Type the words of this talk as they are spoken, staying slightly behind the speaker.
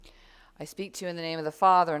I speak to you in the name of the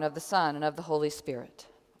Father, and of the Son, and of the Holy Spirit.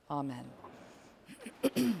 Amen.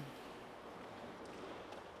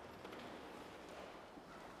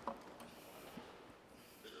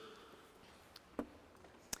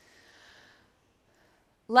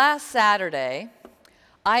 Last Saturday,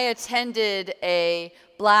 I attended a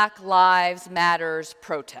Black Lives Matters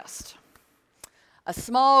protest. A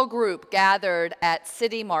small group gathered at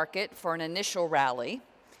City Market for an initial rally,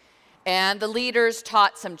 and the leaders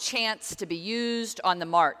taught some chants to be used on the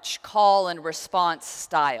march, call and response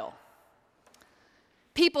style.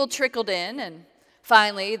 People trickled in, and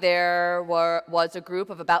finally there was a group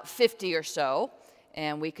of about 50 or so,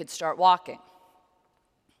 and we could start walking.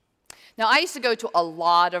 Now, I used to go to a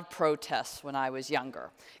lot of protests when I was younger,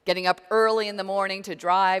 getting up early in the morning to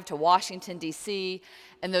drive to Washington, D.C.,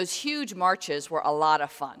 and those huge marches were a lot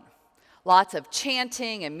of fun. Lots of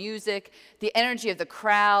chanting and music, the energy of the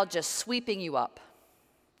crowd just sweeping you up.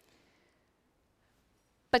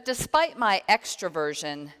 But despite my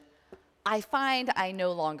extroversion, I find I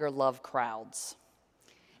no longer love crowds.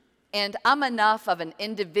 And I'm enough of an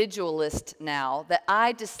individualist now that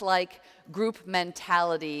I dislike group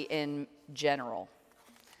mentality in general.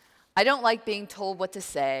 I don't like being told what to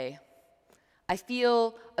say. I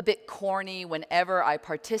feel a bit corny whenever I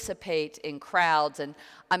participate in crowds and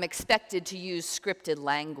I'm expected to use scripted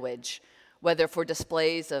language, whether for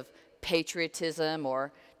displays of patriotism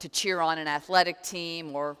or to cheer on an athletic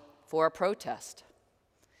team or for a protest.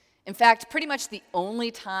 In fact, pretty much the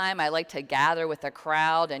only time I like to gather with a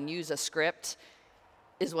crowd and use a script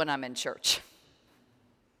is when I'm in church.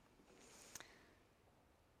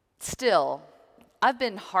 Still, I've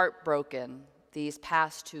been heartbroken these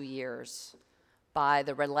past 2 years by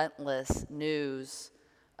the relentless news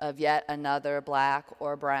of yet another black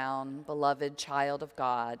or brown beloved child of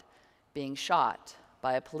God being shot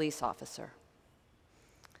by a police officer.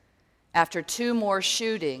 After 2 more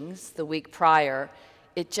shootings the week prior,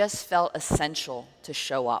 it just felt essential to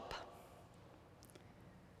show up.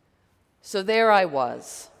 So there I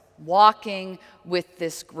was, walking with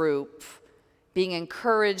this group, being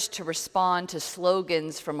encouraged to respond to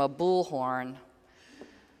slogans from a bullhorn,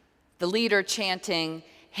 the leader chanting,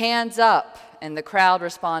 "Hands up," and the crowd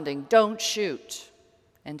responding, "Don't shoot,"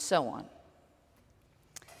 and so on.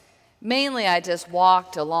 Mainly, I just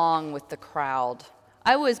walked along with the crowd.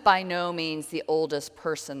 I was by no means the oldest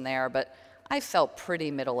person there, but I felt pretty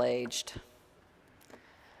middle-aged.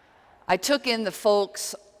 I took in the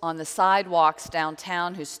folks on the sidewalks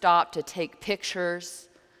downtown who stopped to take pictures.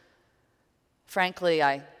 Frankly,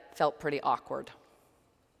 I felt pretty awkward.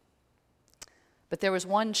 But there was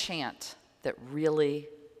one chant that really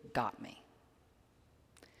got me.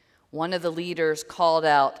 One of the leaders called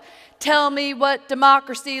out, "Tell me what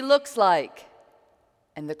democracy looks like."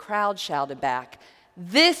 And the crowd shouted back,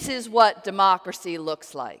 "This is what democracy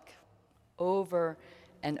looks like," over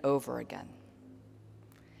and over again.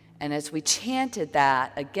 And as we chanted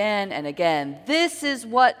that again and again, "This is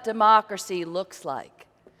what democracy looks like,"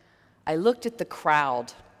 I looked at the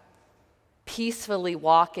crowd, peacefully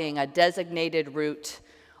walking a designated route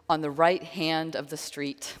on the right hand of the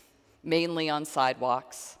street, mainly on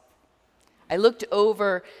sidewalks. I looked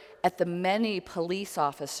over at the many police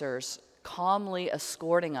officers calmly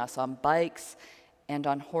escorting us on bikes and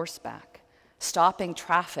on horseback, stopping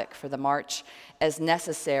traffic for the march as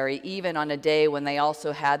necessary, even on a day when they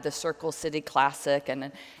also had the Circle City Classic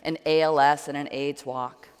and an ALS and an AIDS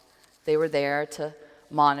walk. They were there to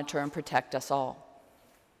monitor and protect us all.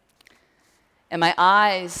 And my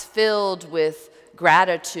eyes filled with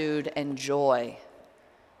gratitude and joy,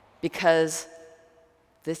 because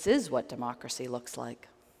this is what democracy looks like.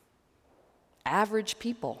 Average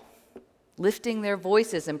people lifting their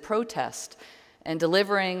voices in protest and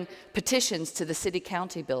delivering petitions to the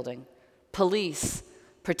city-county building, police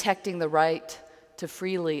protecting the right to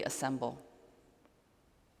freely assemble.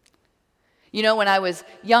 You know, when I was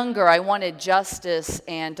younger, I wanted justice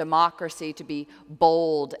and democracy to be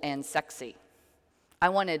bold and sexy. I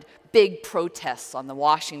wanted big protests on the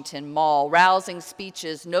Washington Mall, rousing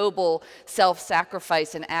speeches, noble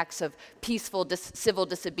self-sacrifice, and acts of peaceful civil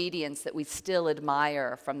disobedience that we still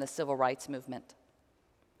admire from the civil rights movement.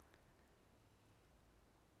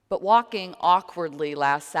 But walking awkwardly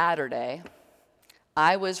last Saturday,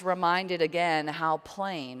 I was reminded again how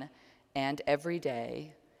plain and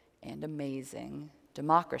everyday and amazing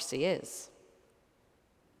democracy is.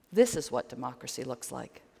 This is what democracy looks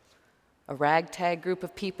like. A ragtag group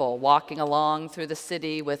of people walking along through the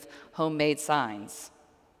city with homemade signs.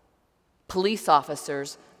 Police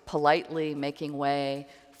officers politely making way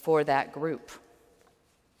for that group.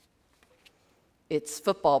 It's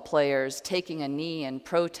football players taking a knee in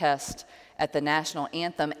protest at the national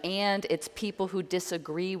anthem, and it's people who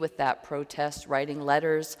disagree with that protest writing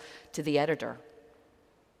letters to the editor.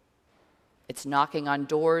 It's knocking on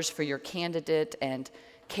doors for your candidate and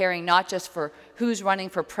caring not just for who's running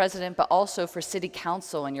for president, but also for city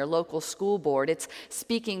council and your local school board. It's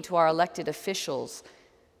speaking to our elected officials.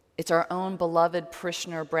 It's our own beloved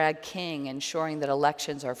parishioner, Brad King, ensuring that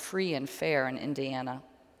elections are free and fair in Indiana.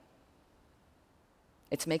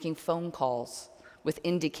 It's making phone calls with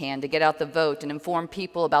IndyCan to get out the vote and inform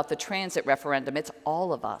people about the transit referendum. It's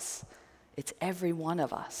all of us. It's every one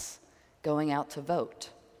of us going out to vote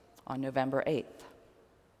on November 8th.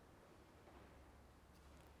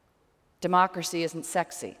 Democracy isn't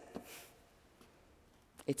sexy.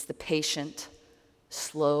 It's the patient,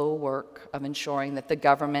 slow work of ensuring that the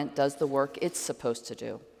government does the work it's supposed to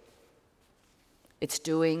do. It's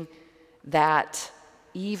doing that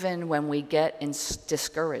even when we get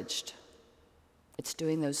discouraged. It's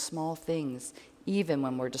doing those small things even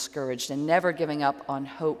when we're discouraged and never giving up on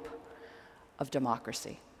hope of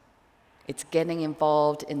democracy. It's getting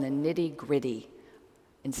involved in the nitty-gritty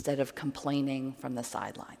instead of complaining from the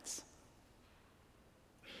sidelines.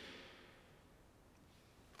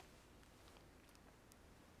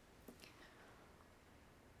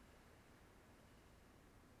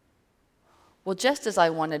 Well, just as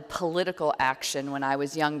I wanted political action when I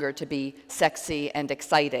was younger to be sexy and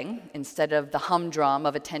exciting, instead of the humdrum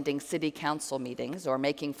of attending city council meetings or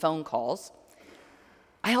making phone calls,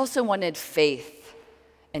 I also wanted faith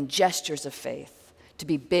and gestures of faith to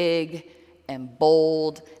be big and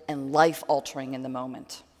bold and life-altering in the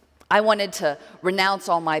moment. I wanted to renounce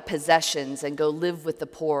all my possessions and go live with the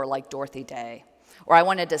poor like Dorothy Day. Or I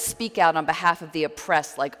wanted to speak out on behalf of the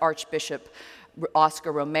oppressed like Archbishop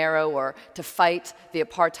Oscar Romero, or to fight the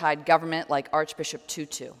apartheid government like Archbishop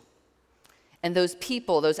Tutu. And those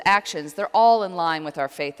people, those actions, they're all in line with our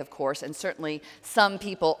faith, of course, and certainly some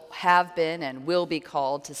people have been and will be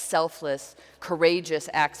called to selfless, courageous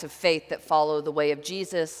acts of faith that follow the way of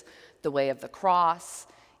Jesus, the way of the cross,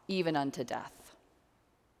 even unto death.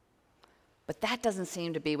 But that doesn't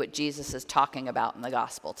seem to be what Jesus is talking about in the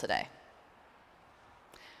gospel today.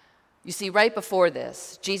 You see, right before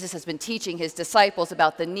this, Jesus has been teaching his disciples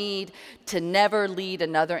about the need to never lead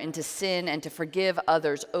another into sin and to forgive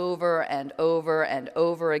others over and over and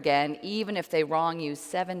over again, even if they wrong you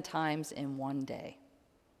 7 times in one day.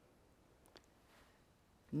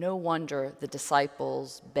 No wonder the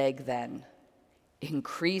disciples beg then,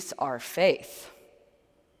 increase our faith.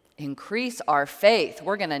 Increase our faith.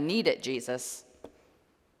 We're going to need it, Jesus.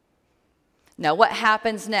 Now, what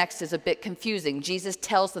happens next is a bit confusing. Jesus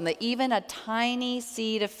tells them that even a tiny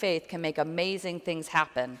seed of faith can make amazing things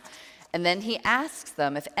happen. And then he asks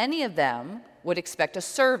them if any of them would expect a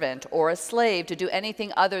servant or a slave to do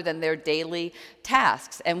anything other than their daily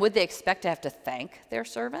tasks. And would they expect to have to thank their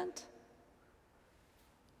servant?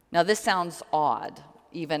 Now, this sounds odd,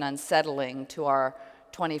 even unsettling to our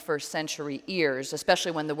 21st century ears,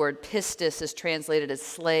 especially when the word pistis is translated as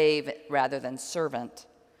slave rather than servant.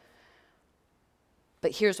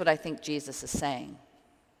 But here's what I think Jesus is saying.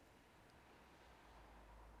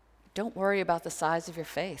 Don't worry about the size of your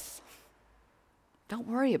faith. Don't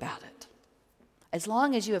worry about it. As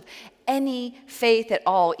long as you have any faith at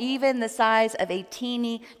all, even the size of a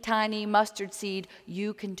teeny tiny mustard seed,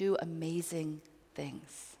 you can do amazing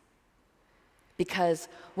things. Because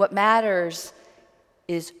what matters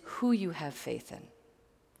is who you have faith in,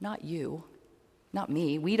 not you, not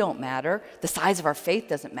me. We don't matter. The size of our faith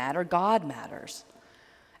doesn't matter. God matters.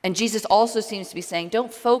 And Jesus also seems to be saying,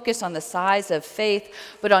 don't focus on the size of faith,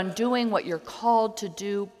 but on doing what you're called to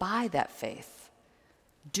do by that faith.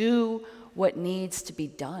 Do what needs to be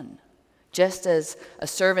done, just as a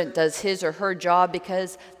servant does his or her job,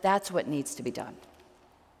 because that's what needs to be done.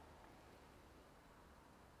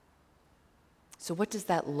 So what does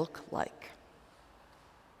that look like?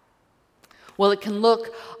 Well, it can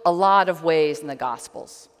look a lot of ways in the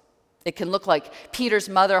Gospels. It can look like Peter's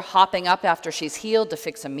mother hopping up after she's healed to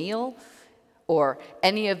fix a meal, or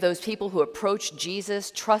any of those people who approach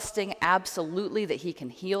Jesus trusting absolutely that he can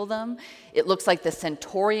heal them. It looks like the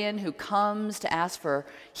centurion who comes to ask for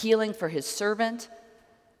healing for his servant.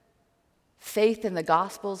 Faith in the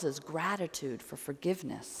Gospels is gratitude for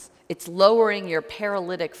forgiveness. It's lowering your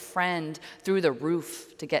paralytic friend through the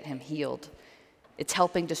roof to get him healed. It's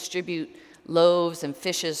helping distribute loaves and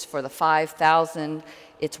fishes for the 5,000.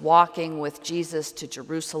 It's walking with Jesus to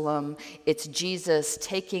Jerusalem. It's Jesus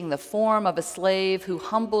taking the form of a slave who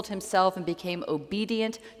humbled himself and became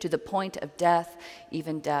obedient to the point of death,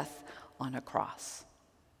 even death on a cross.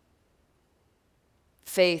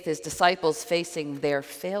 Faith is disciples facing their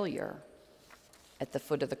failure at the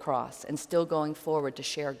foot of the cross and still going forward to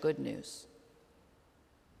share good news.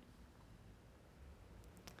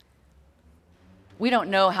 We don't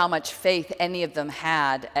know how much faith any of them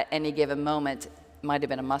had at any given moment. It might have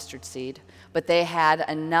been a mustard seed, but they had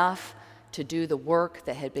enough to do the work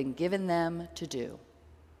that had been given them to do.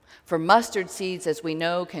 For mustard seeds, as we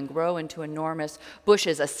know, can grow into enormous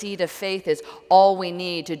bushes. A seed of faith is all we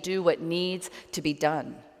need to do what needs to be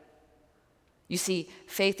done. You see,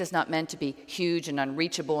 faith is not meant to be huge and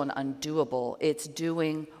unreachable and undoable. It's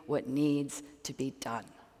doing what needs to be done.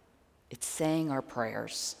 It's saying our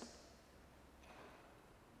prayers.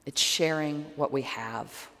 It's sharing what we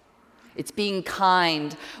have. It's being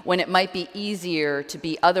kind when it might be easier to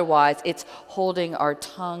be otherwise. It's holding our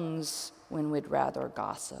tongues when we'd rather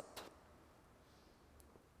gossip.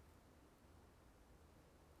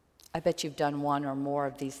 I bet you've done one or more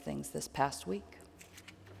of these things this past week.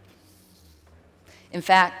 In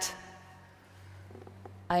fact,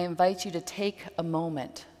 I invite you to take a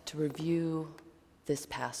moment to review this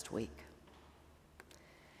past week.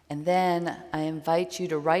 And then I invite you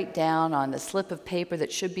to write down on the slip of paper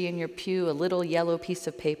that should be in your pew, a little yellow piece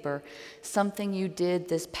of paper, something you did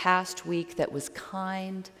this past week that was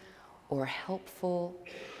kind or helpful,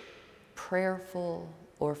 prayerful,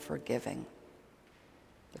 or forgiving.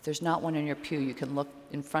 If there's not one in your pew, you can look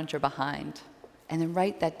in front or behind, and then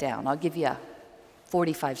write that down. I'll give you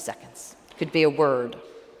 45 seconds. Could be a word.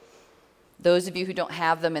 Those of you who don't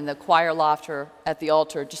have them in the choir loft or at the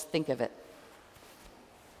altar, just think of it.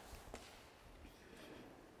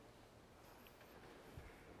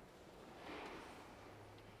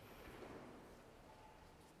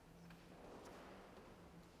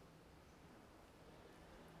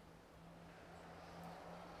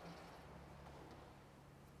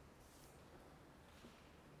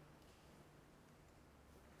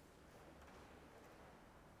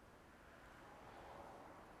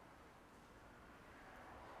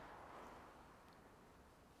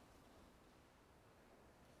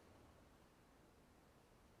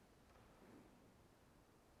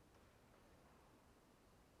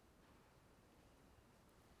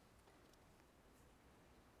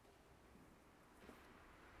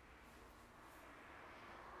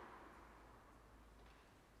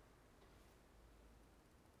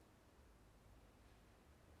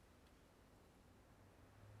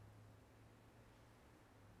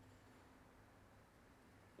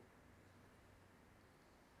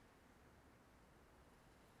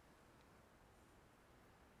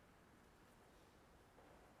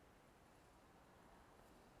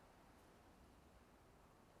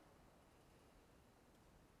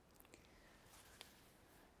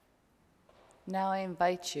 Now I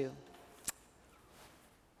invite you,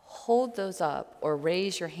 hold those up or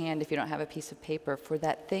raise your hand if you don't have a piece of paper for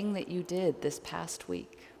that thing that you did this past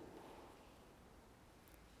week.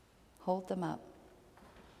 Hold them up.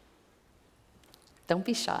 Don't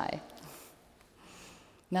be shy.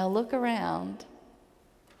 Now look around.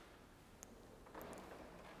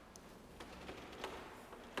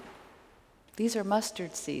 These are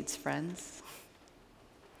mustard seeds, friends.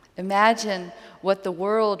 Imagine what the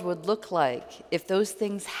world would look like if those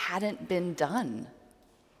things hadn't been done.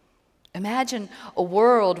 Imagine a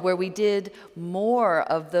world where we did more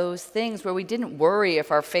of those things, where we didn't worry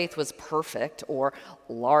if our faith was perfect or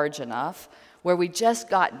large enough, where we just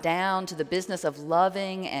got down to the business of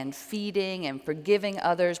loving and feeding and forgiving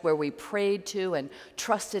others, where we prayed to and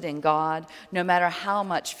trusted in God, no matter how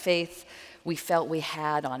much faith we felt we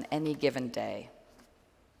had on any given day.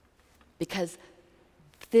 Because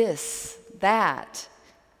that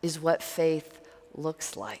is what faith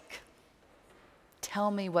looks like. Tell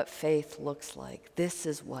me what faith looks like. This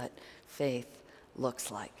is what faith looks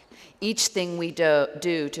like. Each thing we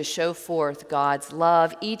do to show forth God's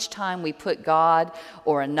love, each time we put God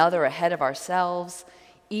or another ahead of ourselves,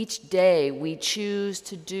 each day we choose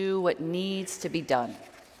to do what needs to be done.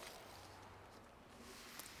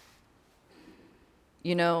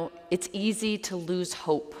 You know, it's easy to lose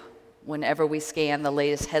hope whenever we scan the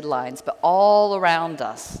latest headlines, but all around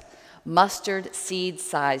us, mustard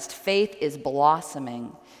seed-sized faith is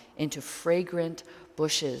blossoming into fragrant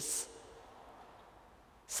bushes.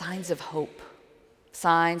 Signs of hope,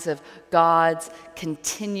 signs of God's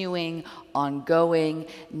continuing, ongoing,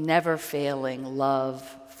 never-failing love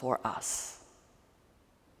for us.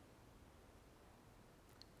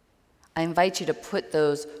 I invite you to put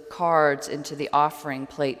those cards into the offering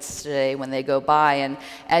plates today when they go by, and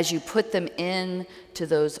as you put them into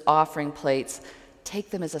those offering plates, take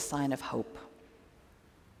them as a sign of hope.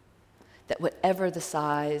 That whatever the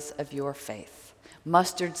size of your faith,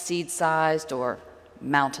 mustard seed sized or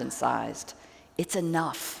mountain-sized. It's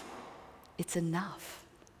enough. It's enough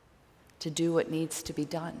to do what needs to be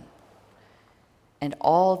done. And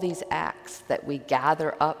all these acts that we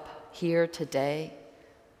gather up here today,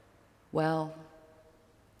 well,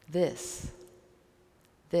 this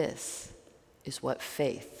is what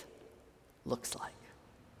faith looks like.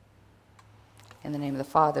 In the name of the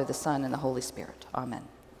Father, the Son, and the Holy Spirit. Amen.